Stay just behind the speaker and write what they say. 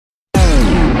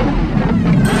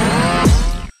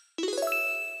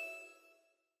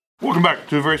Welcome back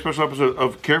to a very special episode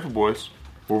of Careful Boys,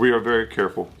 where we are very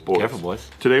careful boys. Careful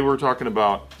boys. Today we're talking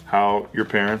about how your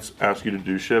parents ask you to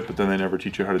do shit, but then they never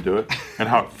teach you how to do it, and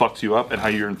how it fucks you up, and how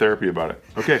you're in therapy about it.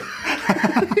 Okay.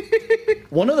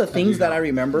 One of the things that I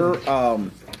remember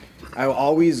I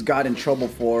always got in trouble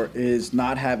for is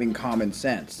not having common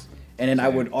sense. And then I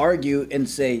would argue and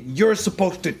say, you're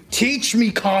supposed to teach me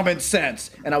common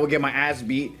sense. And I would get my ass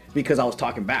beat because I was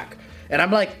talking back. And I'm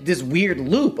like this weird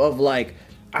loop of like,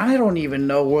 I don't even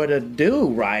know what to do,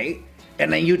 right?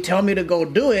 And then you tell me to go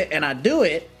do it, and I do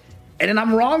it, and then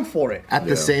I'm wrong for it. At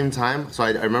the same time, so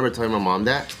I remember telling my mom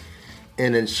that,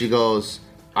 and then she goes,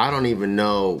 I don't even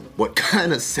know what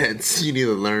kind of sense you need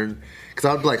to learn. Because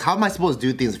I was like, how am I supposed to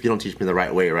do things if you don't teach me the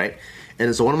right way, right?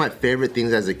 And so one of my favorite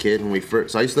things as a kid, when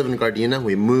so I used to live in Gardena,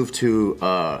 we moved to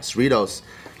Cerritos.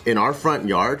 In our front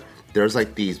yard, there's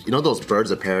like these, you know those birds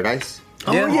of paradise?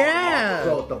 Oh, yeah.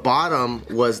 So the bottom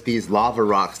was these lava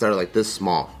rocks that are like this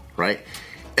small, right?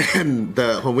 And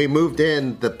when we moved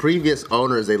in, the previous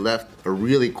owners, they left a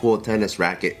really cool tennis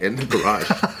racket in the garage.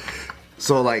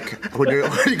 So like when you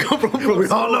go from we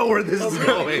all know where this is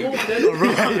going.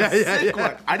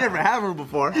 Yeah. I never had one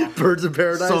before. Birds of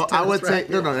Paradise. So I would take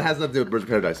no, it has nothing to do with Birds of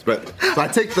Paradise. But so I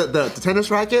take the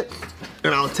tennis racket,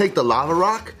 and I would take the lava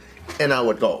rock, and I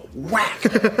would go whack,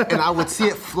 and I would see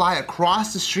it fly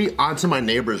across the street onto my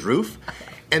neighbor's roof.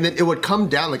 And then it would come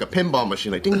down like a pinball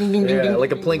machine, like ding, ding, ding, ding, ding.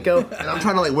 Like a Plinko. And I'm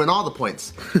trying to like win all the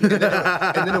points. And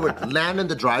then it would land in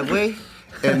the driveway.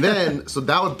 And then, so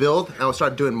that would build, and I would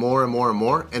start doing more and more and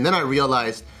more. And then I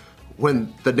realized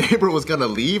when the neighbor was gonna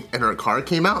leave and her car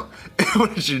came out,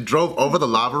 when she drove over the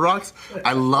lava rocks,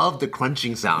 I loved the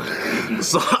crunching sound.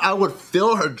 So I would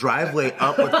fill her driveway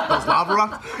up with those lava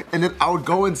rocks, and then I would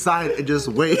go inside and just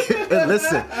wait and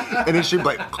listen. And then she'd be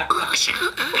like,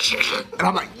 and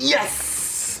I'm like,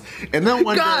 yes! And then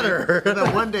one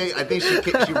day, I think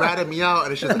she ratted me out,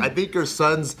 and she said, I think your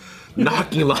son's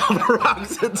knocking lava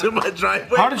rocks into my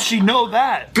driveway. How did she know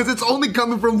that? Because it's only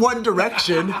coming from one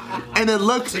direction, and it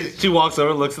looks. She walks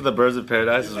over, looks at the birds of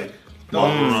paradise, and is like,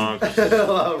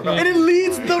 And it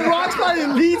leads, the rock slide, it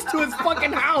leads to his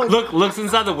fucking house. looks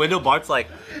inside the window. Bart's like,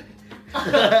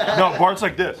 No, Bart's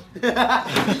like this. And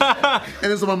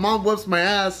then so my mom whoops my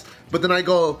ass, but then I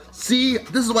go, see,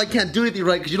 this is why I can't do anything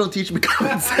right, because you don't teach me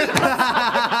common sense. Like,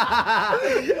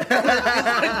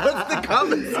 what's the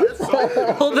common sense?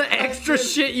 All the extra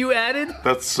shit you added?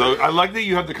 That's so. I like that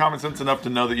you have the common sense enough to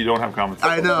know that you don't have common sense.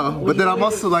 I know, but then I'm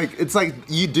also like, it's like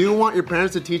you do want your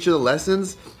parents to teach you the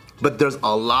lessons, but there's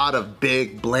a lot of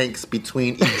big blanks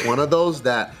between each one of those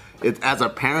that as a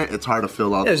parent, it's hard to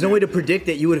fill out. There's no way to predict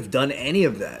that you would have done any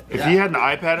of that. If he had an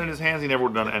iPad in his hands, he never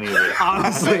would have done any of it.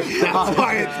 Honestly, That's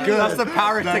why it's good. that's the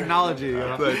power of technology. You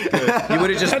would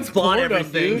have just bought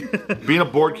everything. Being a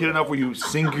bored kid enough where you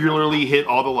singularly hit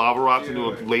all the lava rocks into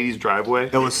a lady's driveway.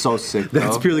 It was so sick, though.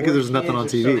 That's purely because there's nothing on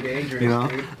TV, you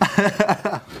know?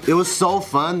 It was so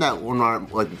fun that when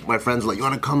my friends were like, you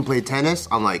want to come play tennis?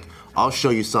 I'm like, I'll show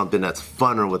you something that's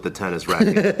funner with the tennis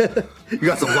racket. You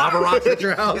got some lava rocks at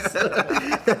your house?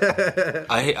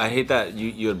 I hate that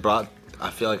you had brought. I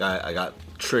feel like I got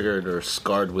triggered or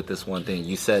scarred with this one thing.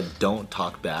 You said don't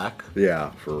talk back.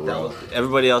 Yeah, for real.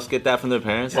 Everybody else get that from their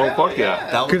parents? Oh, fuck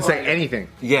yeah. That Couldn't say anything.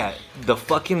 Yeah, the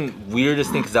fucking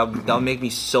weirdest thing, because that'll make me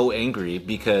so angry,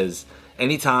 because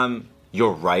anytime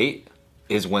you're right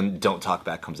is when don't talk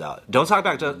back comes out. Don't talk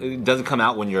back doesn't come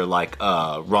out when you're like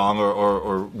wrong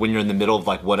or when you're in the middle of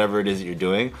like whatever it is that you're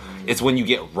doing. It's when you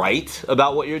get right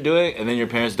about what you're doing, and then your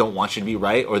parents don't want you to be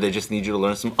right, or they just need you to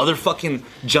learn some other fucking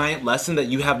giant lesson that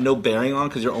you have no bearing on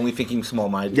because you're only thinking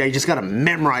small-minded. Yeah, you just gotta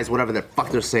memorize whatever the fuck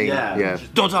they're saying. Yeah.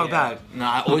 Don't talk back. No,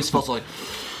 I always felt like,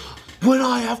 when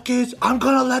I have kids, I'm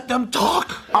gonna let them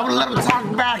talk. I'm gonna let them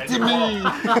talk back to me.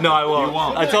 No, I won't. You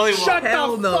won't. I totally won't. Shut the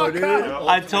fuck up.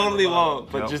 I totally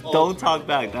won't. But just don't talk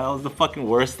back. That was the fucking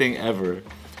worst thing ever.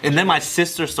 And then my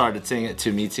sister started saying it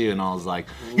to me too, and I was like,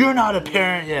 "You're not a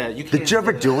parent yet. You can't." Did you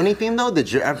ever do anything though?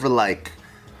 Did you ever like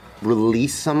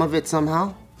release some of it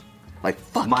somehow? Like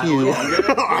fuck you.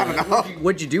 I don't know.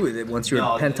 What'd you do with it once you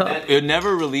were pent up? It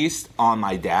never released on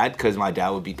my dad because my dad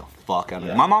would beat the fuck out of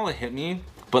me. My mom would hit me,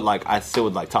 but like I still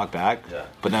would like talk back.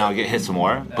 But then I'll get hit some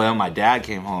more. But when my dad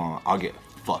came home, I'll get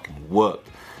fucking whooped.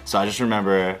 So I just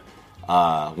remember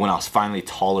when I was finally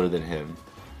taller than him,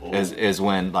 is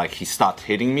when like he stopped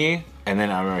hitting me, and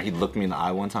then I remember he looked me in the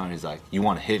eye one time and he's like, "You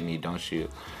want to hit me, don't you?"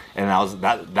 And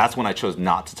that's when I chose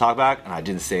not to talk back, and I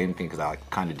didn't say anything because I like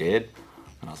kind of did,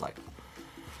 and I was like,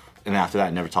 and after that I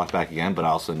never talked back again. But I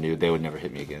also knew they would never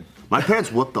hit me again. My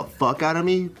parents whooped the fuck out of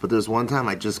me, but there's one time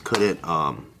I just couldn't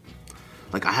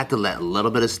like I had to let a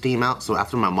little bit of steam out. So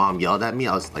after my mom yelled at me,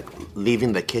 I was like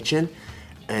leaving the kitchen,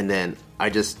 and then I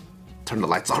just turned the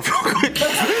lights off real quick.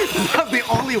 That's the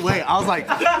only way. I was like,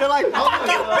 they're like, fuck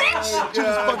you, bitch! She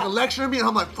just fucking lecturing me, and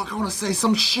I'm like, fuck, I want to say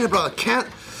some shit, but I can't.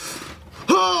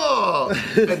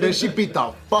 And then she beat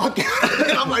the fuck out of me.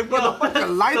 And I'm like, bro, the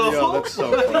fucking lights That's so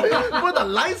funny. Bro, the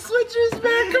light switches,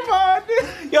 man, come on, dude.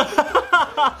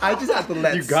 I just have to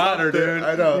let You got her, dude.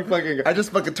 I know. You fucking I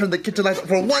just fucking turned the kitchen lights on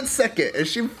for 1 second, and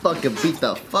she fucking beat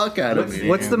the fuck out of me.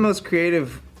 What's the most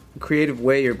creative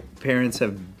way your parents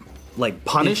have like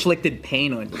inflicted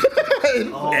pain on you?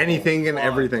 anything and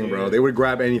everything, bro. They would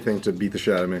grab anything to beat the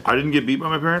shit out of me. I didn't get beat by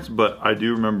my parents, but I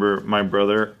do remember my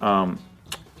brother.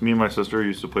 Me and my sister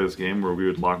used to play this game where we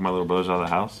would lock my little brothers out of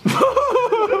the house.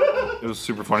 It was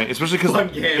super funny, especially because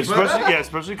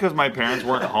my parents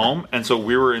weren't home, and so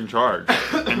we were in charge,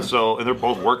 and they're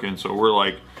both working, so we're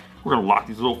like, we're gonna lock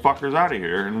these little fuckers out of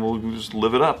here, and we'll just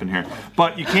live it up in here.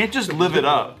 But you can't just live it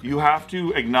up. You have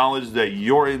to acknowledge that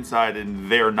you're inside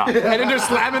and they're not. And then they're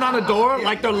slamming on the door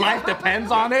like their life depends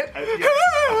on it.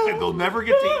 And they'll never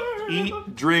get to eat,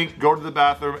 drink, go to the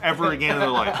bathroom ever again in their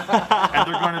life, and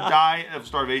they're gonna die of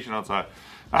starvation outside.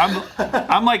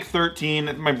 I'm like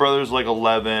 13. My brother's like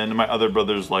 11. And my other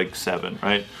brother's like 7,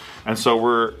 right? And so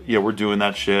we're doing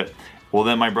that shit. Well,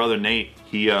 then my brother Nate,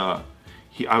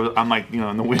 I'm like,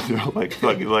 in the window, like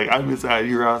fucking, like I'm inside,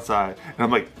 you're outside, and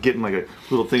I'm like getting like a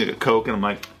little thing of Coke, and I'm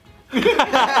like,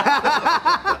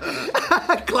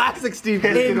 Classic Steve.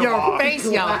 In your face,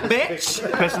 you bitch.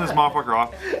 pissing this motherfucker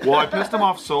off. Well, I pissed him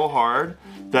off so hard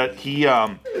that he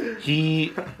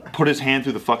put his hand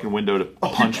through the fucking window to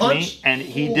punch me, and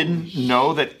he didn't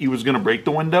know that he was gonna break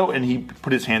the window, and he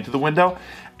put his hand through the window,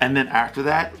 and then after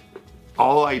that,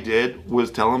 all I did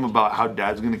was tell him about how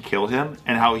dad's gonna kill him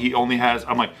and how he only has.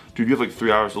 I'm like, dude, you have like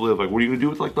 3 hours to live. Like, what are you gonna do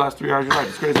with like the last 3 hours of your life?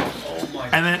 It's crazy.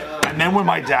 And then when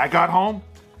my dad got home,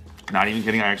 not even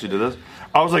kidding, I actually did this.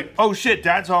 I was like, oh shit,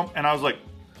 dad's home, and I was like,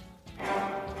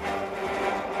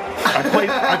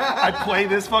 I play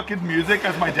this fucking music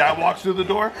as my dad walks through the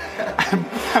door, and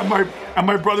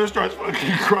my brother starts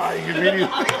fucking crying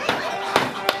immediately.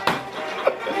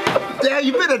 Damn,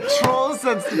 you've been a troll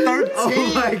since 13.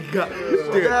 Oh my god.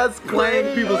 Dude, that's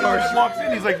playing people's He hearts. just walks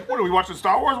in, he's like, what are we watching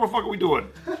Star Wars? What the fuck are we doing?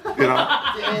 You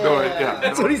know?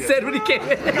 That's what he said when he came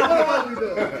in.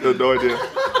 No idea.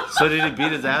 So did he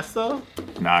beat his ass though?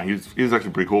 Nah, he was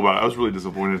actually pretty cool about it. I was really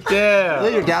disappointed. Yeah.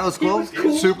 Your dad was cool?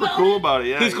 Super cool about it,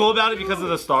 yeah. He's cool about it because of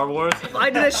the Star Wars. If I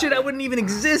did that shit, I wouldn't even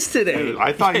exist today.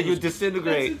 I thought he You was,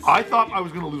 disintegrate. I thought I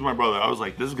was gonna lose my brother. I was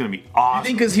like, this is gonna be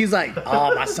awesome. Because he's like,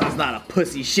 oh, my son's not a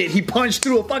pussy shit. He punched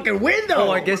through a fucking window.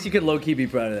 Oh, I guess you could low-key be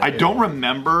proud of that. I don't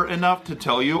remember enough to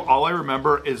tell you. All I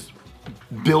remember is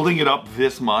building it up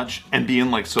this much and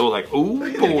being like, so like, oh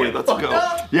boy, let's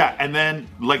go. Yeah, and then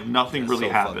like nothing really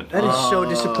happened. That is so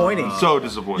disappointing. So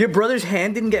disappointing. Your brother's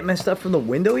hand didn't get messed up from the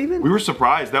window even? We were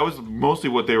surprised. That was mostly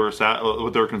what they were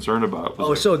concerned about.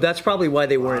 Oh, so that's probably why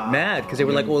they weren't mad, because they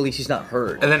were like, well, at least he's not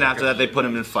hurt. And then after that, they put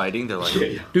him in fighting. They're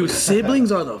like, Dude,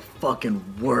 siblings are the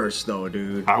fucking worst, though,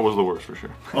 dude. I was the worst for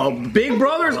sure. Big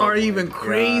brothers are even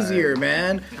crazier,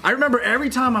 man. I remember every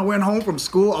time I went home from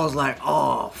school, I was like,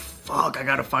 oh, fuck, I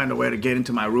gotta find a way to get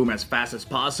into my room as fast as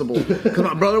possible. Because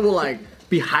my brother will, like,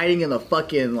 be hiding in the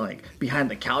fucking, like,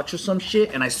 behind the couch or some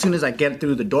shit. And as soon as I get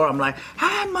through the door, I'm like,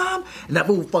 hi, Mom. And that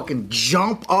fool will fucking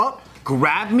jump up,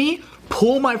 grab me,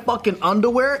 pull my fucking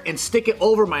underwear, and stick it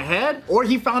over my head. Or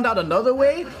he found out another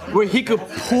way where he could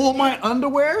pull my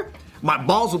underwear. My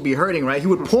balls would be hurting, right? He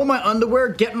would pull my underwear,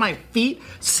 get my feet,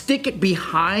 stick it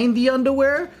behind the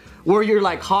underwear, where you're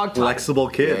like hog tied. Flexible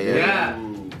kid. Yeah.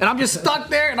 And I'm just stuck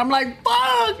there, and I'm like,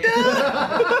 fuck, dude.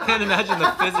 I can't imagine the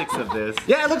physics of this.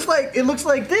 Yeah, it looks like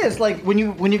this. Like when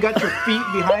you got your feet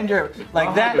behind your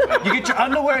like that, you get your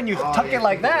underwear and you tuck it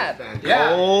like that. Yeah.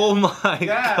 Oh my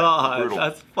god, Brutal.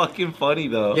 that's fucking funny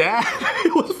though. Yeah.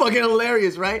 It was fucking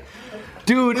hilarious, right?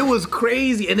 Dude, it was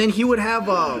crazy. And then he would have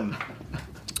the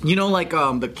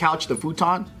couch, the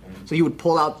futon. So he would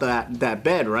pull out that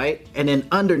bed, right? And then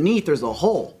underneath there's a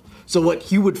hole. So what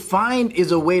he would find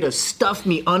is a way to stuff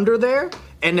me under there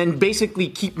and then basically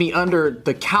keep me under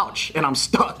the couch and I'm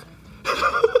stuck.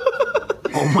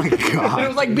 Oh my god. It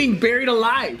was like being buried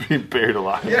alive. Being buried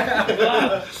alive.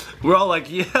 We're all like,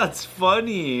 yeah, it's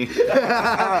funny.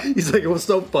 He's like, it was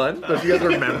so fun. Don't you guys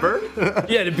remember?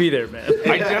 You had to be there, man.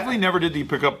 I definitely never did the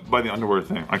pick up by the underwear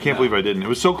thing. I can't believe I didn't. It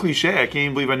was so cliche. I can't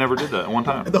even believe I never did that one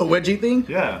time. The wedgie thing?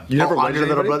 Yeah. You never on wedged your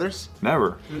little anybody? brothers?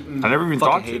 Never. I never even Fucking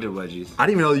thought hated to. wedgies. I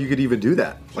didn't even know you could even do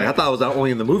that. Like, I thought it was only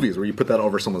in the movies where you put that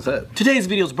over someone's head. Today's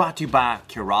video is brought to you by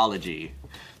Curology.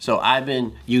 So I've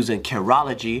been using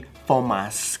Curology for my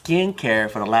skincare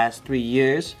for the last 3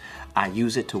 years. I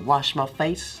use it to wash my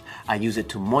face. I use it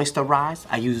to moisturize.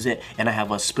 I use it, and I have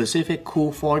a specific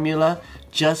cool formula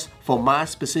just for my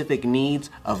specific needs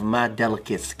of my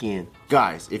delicate skin.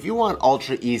 Guys, if you want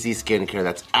ultra easy skincare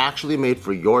that's actually made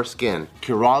for your skin,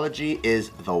 Curology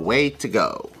is the way to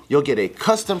go. You'll get a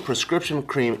custom prescription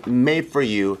cream made for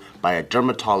you by a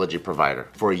dermatology provider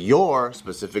for your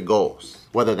specific goals.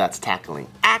 Whether that's tackling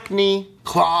acne,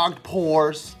 clogged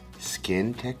pores,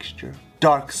 skin texture,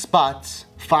 dark spots,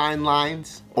 fine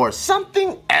lines, or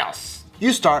something else.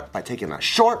 You start by taking a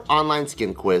short online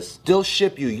skin quiz. They'll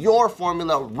ship you your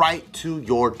formula right to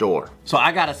your door. So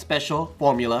I got a special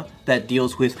formula that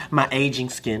deals with my aging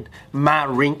skin, my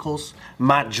wrinkles,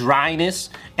 my dryness,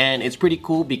 and it's pretty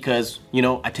cool because, you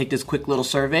know, I take this quick little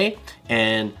survey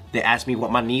and they ask me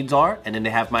what my needs are, and then they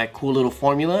have my cool little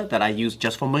formula that I use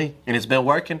just for me, and it's been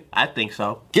working. I think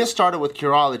so. Get started with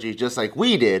Curology just like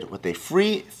we did with a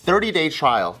free 30-day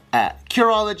trial at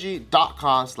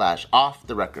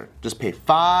Curology.com/offtherecord. Just pay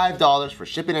 $5 for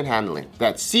shipping and handling.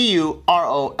 That's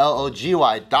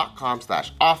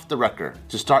CUROLOGY.com/offtherecord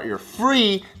to start your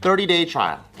free 30-day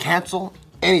trial. Cancel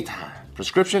anytime.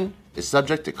 Prescription is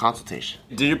subject to consultation.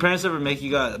 Did your parents ever make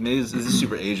you guys, maybe this is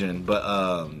super Asian,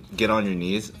 but get on your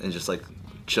knees and just like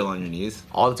chill on your knees?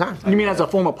 All the time. You mean as a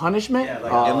form of punishment? Yeah,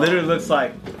 like, it literally looks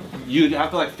like you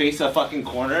have to like face a fucking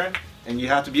corner and you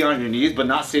have to be on your knees but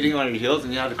not sitting on your heels,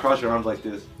 and you have to cross your arms like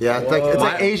this. Yeah, it's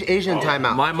like Asian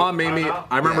timeout. My mom made me.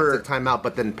 I remember it's a timeout,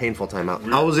 but then painful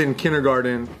timeout. I was in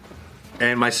kindergarten,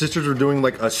 and my sisters were doing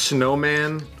like a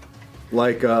snowman,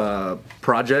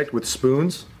 project with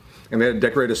spoons, and they had to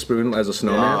decorate a spoon as a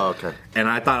snowman. Oh, okay. And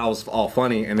I thought I was all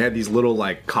funny, and they had these little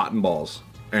like cotton balls,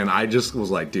 and I just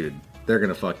was like, dude, they're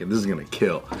gonna this is gonna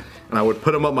kill. And I would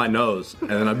put them up my nose,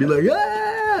 and then I'd be like, ah!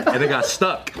 And it got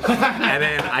stuck, and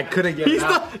then I couldn't get it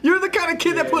out. You're the kind of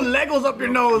kid that put Legos up your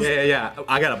nose. Yeah.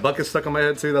 I got a bucket stuck on my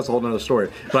head too. That's a whole nother story.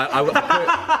 But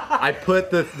I put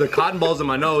the cotton balls in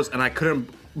my nose, and I couldn't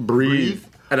breathe.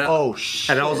 And shit.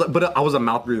 And I was like, but I was a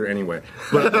mouth breather anyway.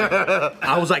 But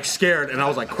I was like scared, and I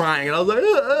was like crying, and I was like,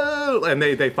 and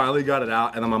they finally got it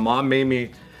out. And then my mom made me.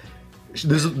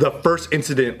 This is the first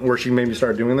incident where she made me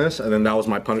start doing this, and then that was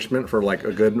my punishment for like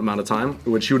a good amount of time.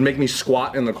 She would make me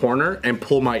squat in the corner and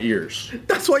pull my ears.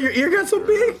 That's why your ear got so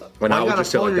big. When I Why would you gotta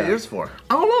just sit pull like your that. ears for?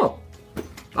 I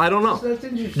don't know.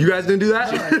 You guys didn't do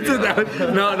that?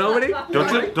 No, nobody?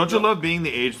 Don't you love being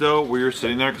the age though where you're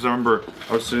sitting there? Because I remember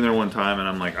I was sitting there one time and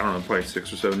I'm like, I don't know, probably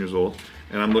 6 or 7 years old,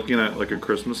 and I'm looking at like a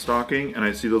Christmas stocking and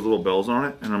I see those little bells on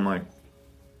it, and I'm like,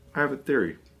 I have a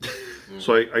theory.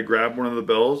 So I grab one of the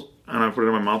bells and I put it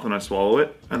in my mouth and I swallow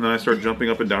it, and then I start jumping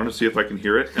up and down to see if I can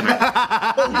hear it. And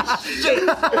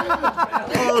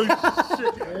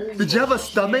Did you have a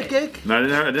stomach ache? No, I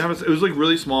didn't have it was like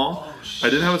really small. I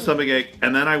didn't have a stomach ache,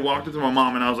 and then I walked up to my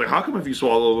mom and I was like, how come if you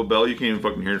swallow a bell you can't even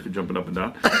fucking hear it if you're jumping up and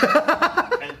down?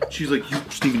 And she's like,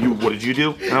 Steven, what did you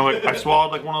do? And I'm like, I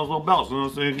swallowed like one of those little bells,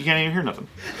 and you can't even hear nothing.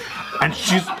 And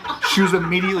she was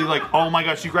immediately like, oh my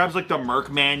gosh, she grabs like the Merc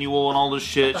manual and all this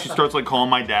shit. She starts like calling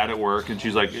my dad at work, and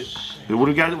she's like, what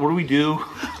do we do?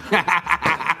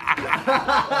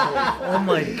 Oh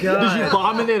my god. Did you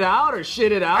vomit it out or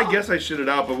shit it out? I guess I shit it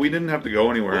out, but we didn't have to go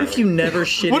anywhere. What if you never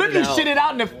shit What it if you out? shit it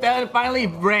out and it finally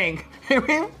rang?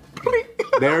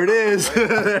 There it is.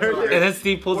 And then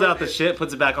Steve pulls out the shit,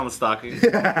 puts it back on the stocking.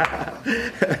 But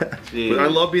I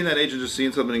love being that age and just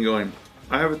seeing something and going,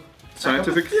 I have a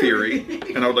scientific theory,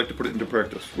 and I would like to put it into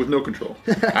practice with no control.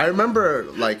 I remember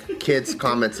like kids'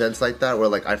 common sense like that, where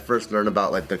like I first learned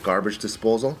about like the garbage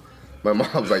disposal. My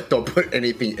mom's like, don't put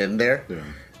anything in there. Yeah.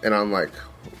 And I'm like,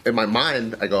 in my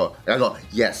mind, I go,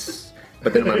 yes.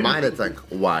 But then in my mind, it's like,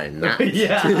 why not?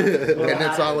 Yeah. And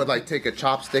then so I would like take a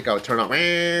chopstick, I would turn on,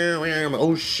 I'm like,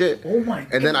 oh shit. Oh my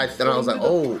god. And then I was like,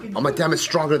 I'm like, damn, it's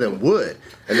stronger than wood.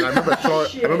 And then I remember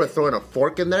throwing a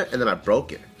fork in there, and then I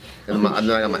broke it. And then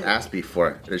I got my ass beat for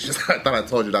it. It's just, I thought I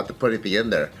told you not to put anything in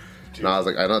there. And I was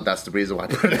like, I know that's the reason why I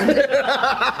put it in there.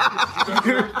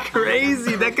 You're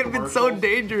crazy. That could have been so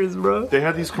dangerous, bro. They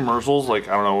had these commercials, like,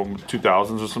 I don't know,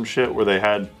 2000s or some shit, where they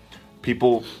had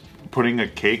people putting a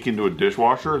cake into a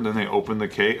dishwasher, and then they open the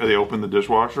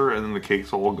dishwasher, and then the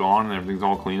cake's all gone and everything's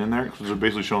all clean in there. So they're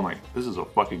basically showing like, this is a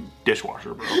fucking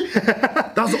dishwasher, bro.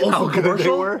 That was the old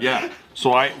commercial? Yeah.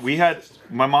 So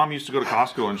my mom used to go to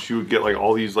Costco, and she would get like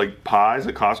all these like pies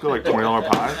at Costco, like $20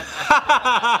 pies.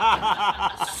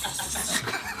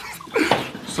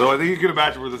 So I think you can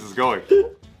imagine where this is going.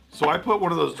 So I put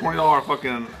one of those $20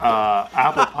 fucking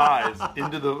apple pies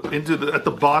at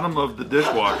the bottom of the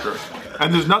dishwasher,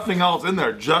 and there's nothing else in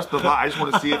there, just the fly. I just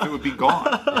want to see if it would be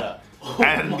gone.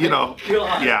 And you know,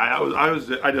 yeah,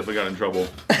 I definitely got in trouble.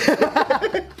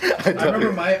 I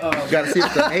remember my. Gotta see if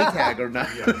it's an A tag or not.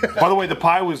 By the way, the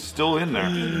pie was still in there.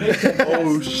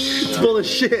 Oh shit! It's full of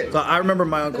shit. So I remember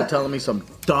my uncle telling me some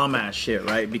dumbass shit,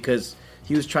 right? Because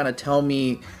he was trying to tell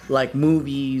me like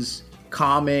movies,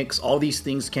 comics, all these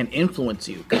things can influence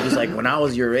you. Because he's like, when I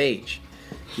was your age,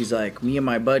 he's like, me and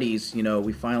my buddies, you know,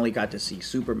 we finally got to see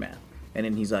Superman, and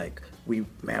then he's like, we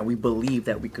believed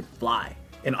that we could fly.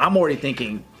 And I'm already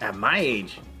thinking, at my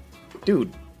age,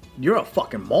 dude, you're a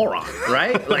fucking moron,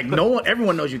 right? Like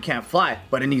everyone knows you can't fly.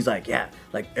 But then he's like, yeah,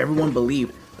 like everyone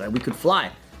believed that we could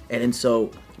fly. And then so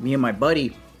me and my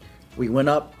buddy, we went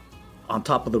up on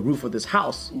top of the roof of this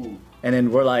house. Ooh. And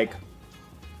then we're like,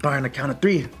 all right, on the count of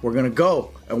 3, we're gonna go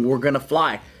and we're gonna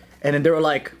fly. And then they were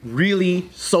like really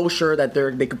so sure that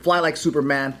they could fly like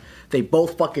Superman. They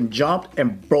both fucking jumped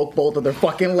and broke both of their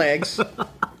fucking legs,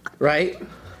 right?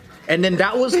 And then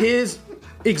that was his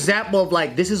example of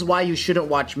like, this is why you shouldn't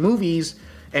watch movies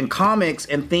and comics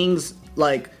and things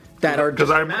like that are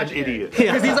because I'm an idiot.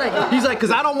 Yeah, because he's like,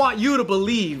 because I don't want you to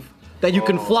believe that you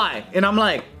can fly. And I'm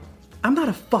like, I'm not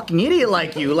a fucking idiot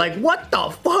like you. Like, what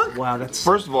the fuck? Wow, that's...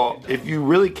 First of all, if you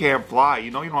really can't fly, you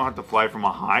know you don't have to fly from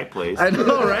a high place. I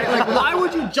know, right? Like, why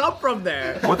would you jump from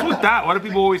there? What's with that? Why do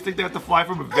people always think they have to fly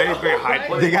from a very, very high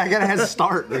place? They gotta get a head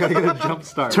start. They gotta get a jump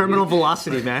start. Terminal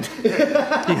velocity, man.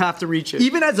 You have to reach it.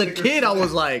 Even as a kid, I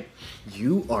was like,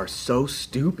 you are so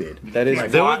stupid. That is...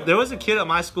 Like, There was a kid at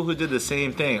my school who did the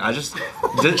same thing. I just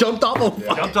jumped off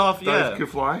a jumped off. Guys Yeah, could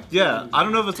fly? yeah. I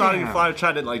don't know if it's not even fly. I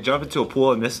tried to like jump into a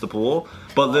pool and missed the pool,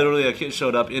 but literally a kid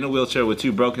showed up in a wheelchair with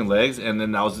 2 broken legs, and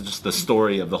then that was just the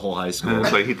story of the whole high school.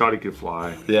 It's like he thought he could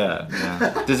fly.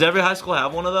 Yeah. Does every high school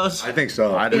have one of those? I think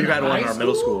so. We had one in our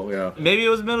middle school. Yeah. Maybe it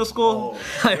was middle school.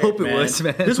 I hope it was,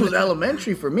 man. This was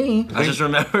elementary for me. I just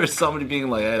remember somebody being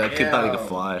like, "Hey, that kid thought he could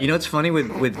fly." You know what's funny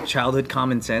with childhood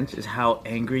common sense is how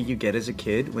angry you get as a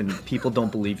kid when people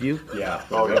don't believe you. Yeah.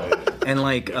 Oh, yeah. And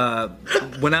like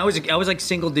when I was like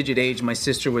single digit age, my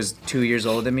sister was 2 years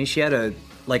older than me. She had a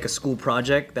school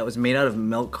project that was made out of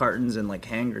milk cartons and like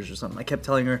hangers or something. I kept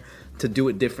telling her to do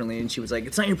it differently, and she was like,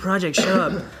 "It's not your project, shut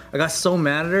up." I got so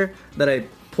mad at her that I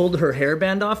pulled her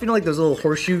hairband off, you know, like those little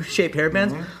horseshoe shaped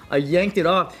hairbands. I yanked it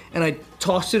off and I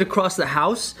tossed it across the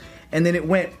house, and then it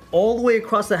went all the way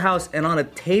across the house, and on a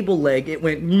table leg it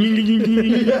went and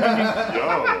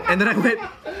then I went,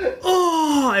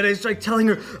 oh, and I was like telling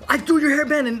her, I threw your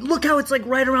hairband and look how it's like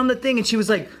right around the thing, and she was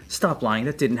like, stop lying,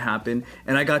 that didn't happen.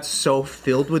 And I got so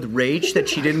filled with rage that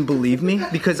she didn't believe me,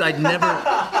 because I'd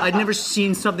never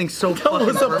seen something so fucking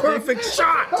It was a perfect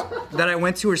shot. that I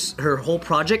went to her whole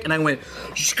project and I went,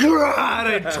 and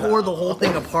I tore the whole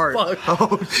thing apart.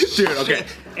 Oh, dude. Okay.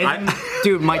 And,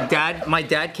 dude, my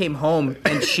dad came home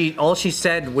and all she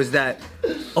said was that,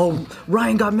 oh,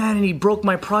 Ryan got mad and he broke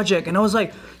my project. And I was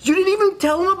like, you didn't even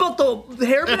tell him about the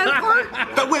hairband part?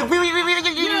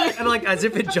 Yeah. And like, as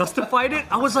if it justified it.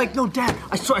 I was like, no, Dad,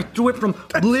 I threw it from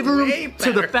the living room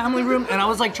to the family room, and I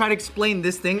was like trying to explain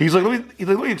this thing. He's like, let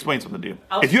me explain something to you.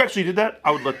 If you actually did that, I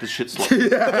would let this shit slip. Do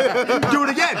it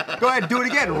again. Go ahead, do it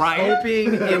again, Ryan.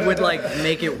 Hoping it would like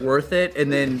make it worth it,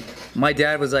 and then my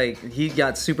dad was like, he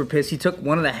got super pissed. He took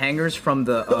one of the hangers from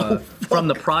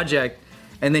the project,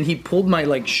 and then he pulled my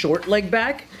like short leg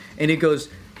back, and he goes,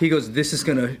 this is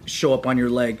gonna show up on your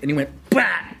leg, and he went, bah!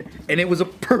 And it was a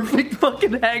perfect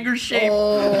fucking hanger shape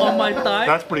on my thigh.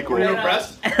 That's pretty cool. And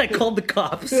I called the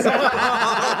cops.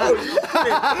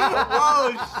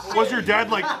 Was your dad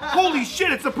like, holy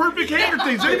shit, it's the perfect hanger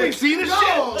thing? Has anybody seen this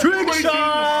shit? Trick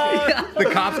shot. The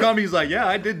cops come. He's like, yeah,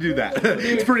 I did do that.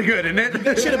 It's pretty good, isn't it?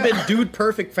 It should have been Dude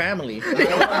Perfect Family.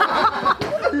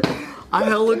 I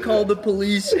hella called the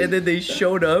police, and then they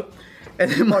showed up,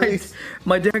 and then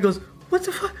my dad goes, what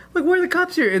the fuck? Like, where are the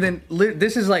cops here? And then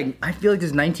this is like, I feel like this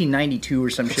is 1992 or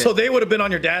some shit. So they would have been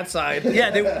on your dad's side. Yeah,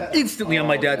 they were instantly on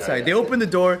my dad's side. They open the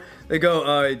door. They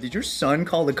go, did your son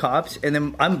call the cops? And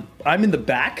then I'm in the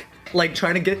back, like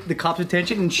trying to get the cops'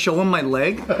 attention and show him my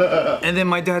leg. And then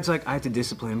my dad's like, I had to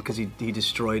discipline him because he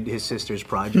destroyed his sister's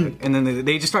project. And then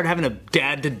they just started having a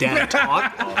dad-to-dad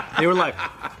talk. They were like,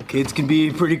 kids can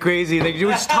be pretty crazy. They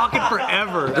were just talking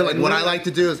forever. They're like, what I like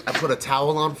to do is I put a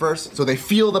towel on first, so they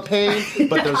feel the pain,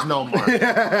 but there's no mark.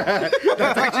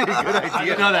 That's actually a good idea. How do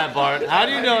you know that, Bart? How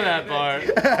do you know that,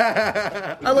 Bart?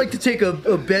 I like to take a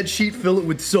bed sheet, fill it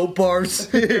with soap bars,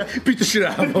 beat the shit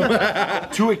out of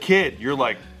them. To a kid, you're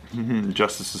like,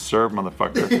 Justice is served,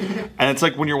 motherfucker. And it's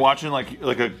like when you're watching like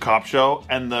a cop show,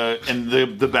 and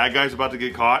the bad guy's about to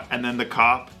get caught, and then the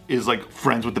cop is like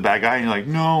friends with the bad guy, and you're like,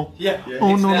 no. Yeah.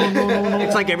 Oh no.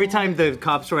 It's like every time the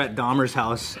cops were at Dahmer's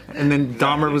house, and then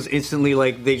Dahmer was instantly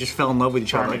like, they just fell in love with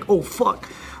each other. Like, oh fuck.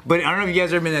 But I don't know if you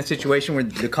guys ever been in that situation where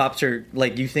the cops are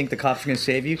like, you think the cops are gonna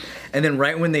save you, and then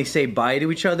right when they say bye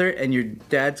to each other and your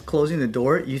dad's closing the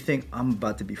door, you think, I'm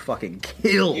about to be fucking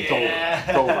killed.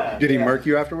 Yeah. Did he murk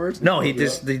you afterwards? No, he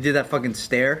did that fucking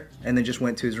stare and then just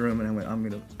went to his room, and I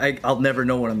went, I'll never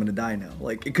know when I'm gonna die now.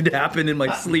 Like, it could happen in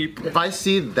my sleep. If I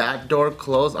see that door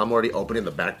closed, I'm already opening the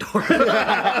back door.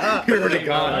 You're already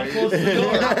gone.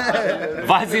 If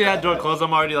I see that door closed,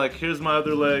 I'm already like, here's my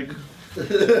other leg. Have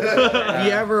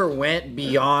you ever went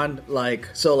beyond, like,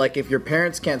 so like if your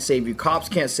parents can't save you, cops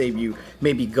can't save you,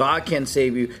 maybe God can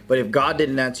save you, but if God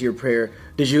didn't answer your prayer,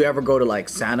 did you ever go to like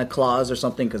Santa Claus or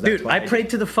something? Cause that's Dude, I prayed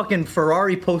to the fucking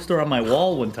Ferrari poster on my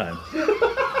wall one time.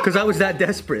 Cause I was that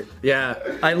desperate. Yeah.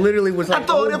 I literally was like,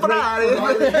 I'll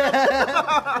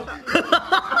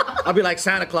be like,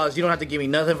 Santa Claus, you don't have to give me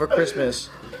nothing for Christmas.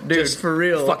 dude, Just for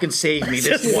real. Fucking save me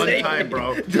this one time,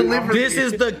 bro. This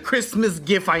is the Christmas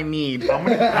gift I need.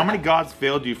 How many gods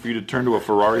failed you for you to turn to a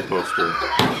Ferrari poster?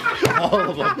 All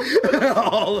of them.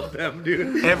 All of them,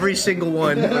 dude. Every single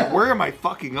one. Like, where am I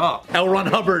fucking up? L. Ron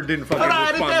Hubbard didn't fucking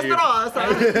respond to you.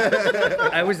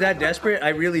 I was that desperate. I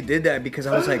really did that because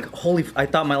I was like, I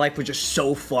thought my life was just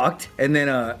so fucked. And then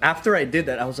after I did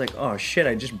that, I was like, oh shit,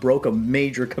 I just broke a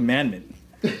major commandment.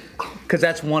 Because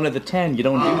that's one of the 10. You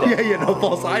don't do that. Yeah, no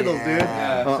false idols, dude.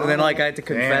 So then, like, I had to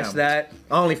confess that.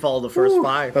 I only follow the first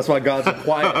 5. That's why God's so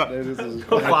quiet.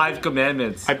 5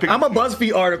 commandments. I'm a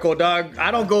BuzzFeed article, dog.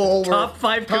 I don't go over Top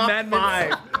 5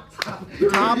 commandments.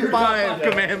 Top 5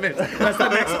 commandments. That's the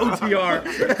next OTR.